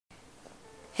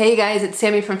Hey guys, it's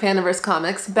Samy from FandomVerse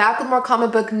Comics, back with more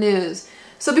comic book news.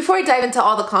 So before I dive into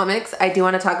all the comics, I do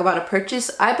want to talk about a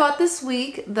purchase I bought this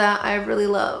week that I really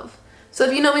love. So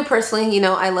if you know me personally, you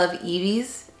know I love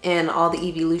Eevees and all the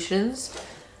evolutions.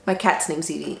 My cat's name's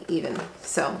Eevee, even.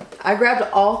 So I grabbed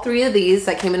all three of these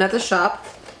that came in at the shop.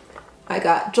 I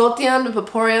got Jolteon,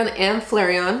 Vaporeon, and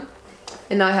Flareon.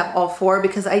 And now I have all four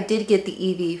because I did get the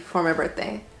Eevee for my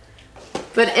birthday.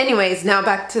 But anyways, now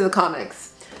back to the comics.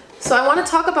 So I want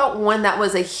to talk about one that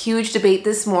was a huge debate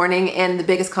this morning and the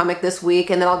biggest comic this week,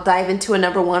 and then I'll dive into a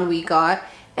 #1 we got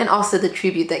and also the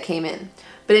tribute that came in.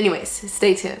 But anyways,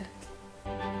 stay tuned.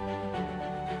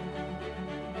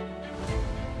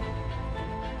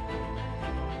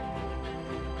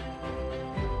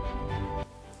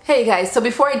 Hey guys, so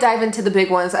before I dive into the big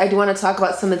ones, I do want to talk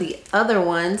about some of the other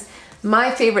ones.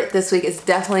 My favorite this week is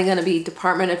definitely going to be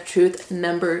Department of Truth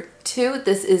 #2.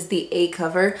 This is the A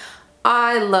cover.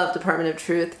 I love Department of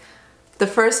Truth. The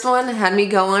first one had me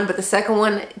going, but the second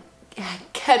one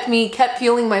kept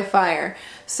fueling my fire.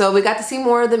 So we got to see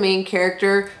more of the main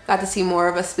character, got to see more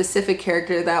of a specific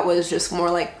character that was just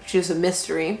more like she was a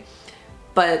mystery.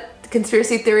 But the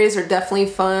conspiracy theories are definitely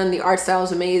fun. The art style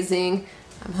is amazing.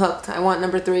 I'm hooked. I want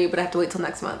 #3, but I have to wait till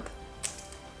next month.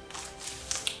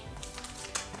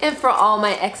 And for all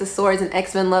my X of Swords and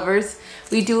X-Men lovers,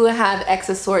 we do have X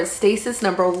of Swords Stasis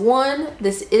 #1.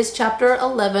 This is chapter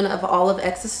 11 of all of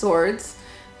X of Swords.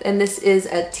 And this is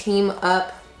a team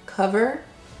up cover.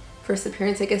 First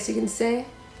appearance, I guess you can say.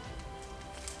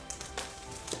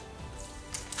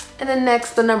 And then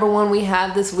next, the #1 we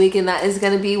have this week, and that is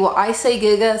going to be, well, I say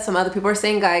Giga, some other people are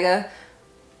saying Gaiga.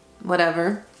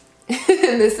 Whatever.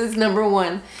 This is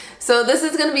 #1. So this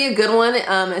is going to be a good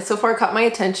one. So far it caught my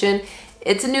attention.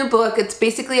 It's a new book. It's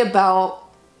basically about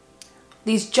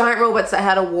these giant robots that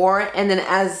had a war, and then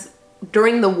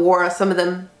during the war, some of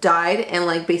them died, and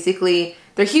like basically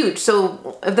they're huge.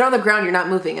 So if they're on the ground, you're not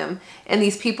moving them. And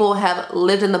these people have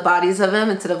lived in the bodies of them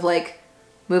instead of like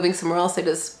moving somewhere else. They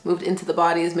just moved into the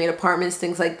bodies, made apartments,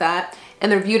 things like that.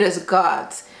 And they're viewed as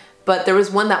gods. But there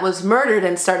was one that was murdered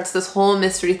and starts this whole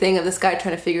mystery thing of this guy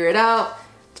trying to figure it out.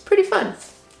 It's pretty fun.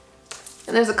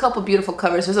 And there's a couple beautiful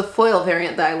covers. There's a foil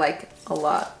variant that I like a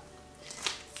lot.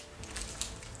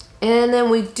 And then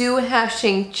we do have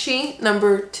Shang-Chi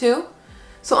 #2.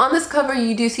 So on this cover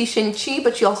you do see Shang-Chi,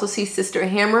 but you also see Sister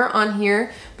Hammer on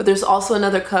here. But there's also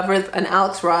another cover, an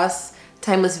Alex Ross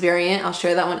Timeless variant. I'll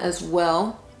share that one as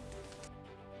well.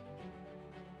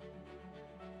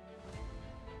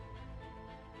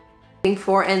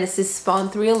 And this is Spawn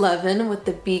 311 with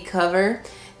the B cover.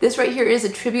 This right here is a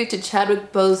tribute to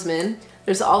Chadwick Boseman.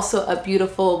 There's also a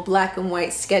beautiful black and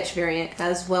white sketch variant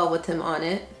as well with him on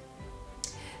it.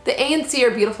 The A and C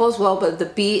are beautiful as well, but the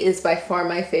B is by far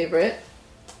my favorite.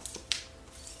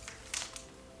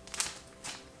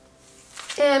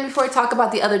 And before I talk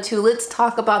about the other two, let's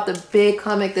talk about the big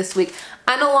comic this week.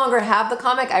 I no longer have the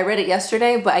comic. I read it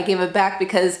yesterday, but I gave it back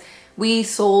because we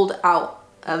sold out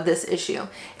of this issue.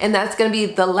 And that's going to be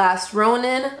The Last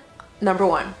Ronin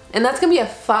 #1. And that's going to be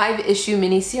a 5-issue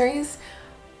miniseries.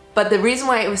 But the reason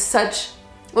why it was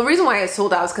the reason why it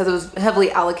sold out is because it was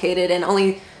heavily allocated and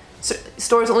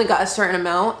stores only got a certain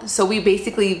amount. So we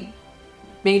basically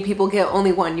made people get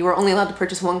only one. You were only allowed to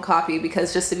purchase one copy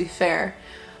because just to be fair.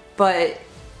 But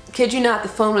kid you not, the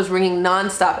phone was ringing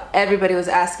nonstop. Everybody was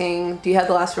asking, do you have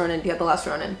The Last Ronin? Do you have The Last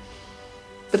Ronin?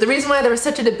 But the reason why there was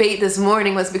such a debate this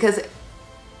morning was because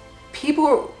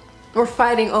people were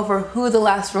fighting over who The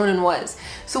Last Ronin was.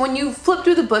 So when you flip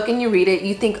through the book and you read it,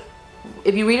 you think,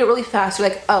 if you read it really fast, you're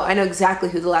like, oh, I know exactly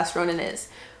who The Last Ronin is.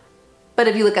 But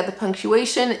if you look at the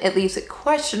punctuation, it leaves it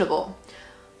questionable.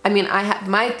 I mean, I have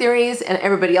my theories and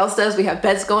everybody else does. We have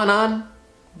bets going on.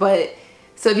 But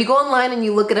so if you go online and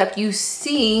you look it up, you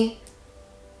see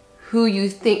who you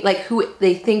think, like who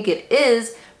they think it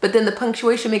is, but then the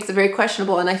punctuation makes it very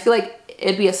questionable. And I feel like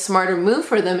it'd be a smarter move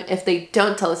for them if they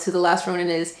don't tell us who The Last Ronin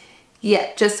is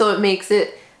yet, just so it makes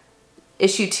it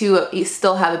issue 2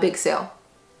 still have a big sale.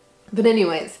 But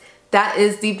anyways, that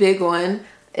is the big one.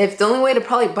 If the only way to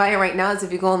probably buy it right now is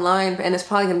if you go online, and it's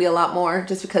probably gonna be a lot more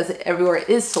just because everywhere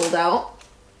is sold out.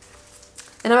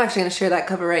 And I'm actually gonna share that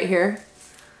cover right here.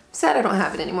 I'm sad I don't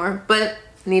have it anymore, but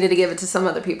I needed to give it to some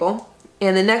other people.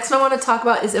 And the next one I want to talk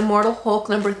about is Immortal Hulk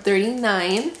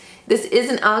 #39. This is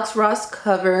an Alex Ross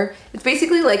cover. It's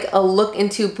basically like a look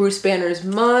into Bruce Banner's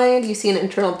mind. You see an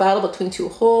internal battle between two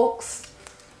Hulks.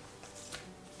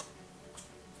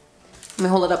 Let me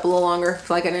hold it up a little longer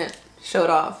so I can show it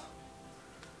off.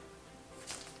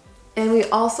 And we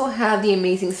also have the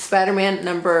Amazing Spider-Man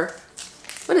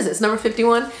what is this,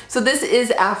 #51? So this is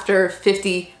after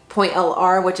 50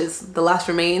 .LR, which is The Last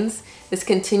Remains. This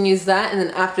continues that, and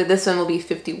then after this one will be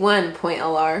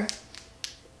 51.LR.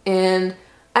 And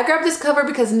I grabbed this cover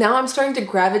because now I'm starting to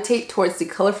gravitate towards the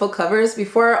colorful covers.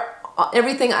 Before,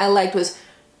 everything I liked was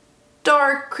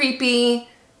dark, creepy.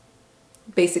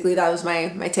 Basically, that was my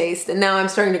taste. And now I'm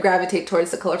starting to gravitate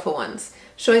towards the colorful ones.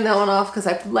 Showing that one off because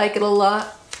I like it a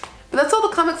lot. But that's all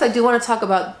the comics I do want to talk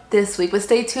about this week. But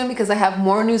stay tuned because I have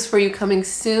more news for you coming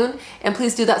soon. And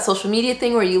please do that social media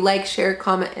thing where you like, share,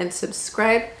 comment, and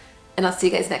subscribe. And I'll see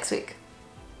you guys next week.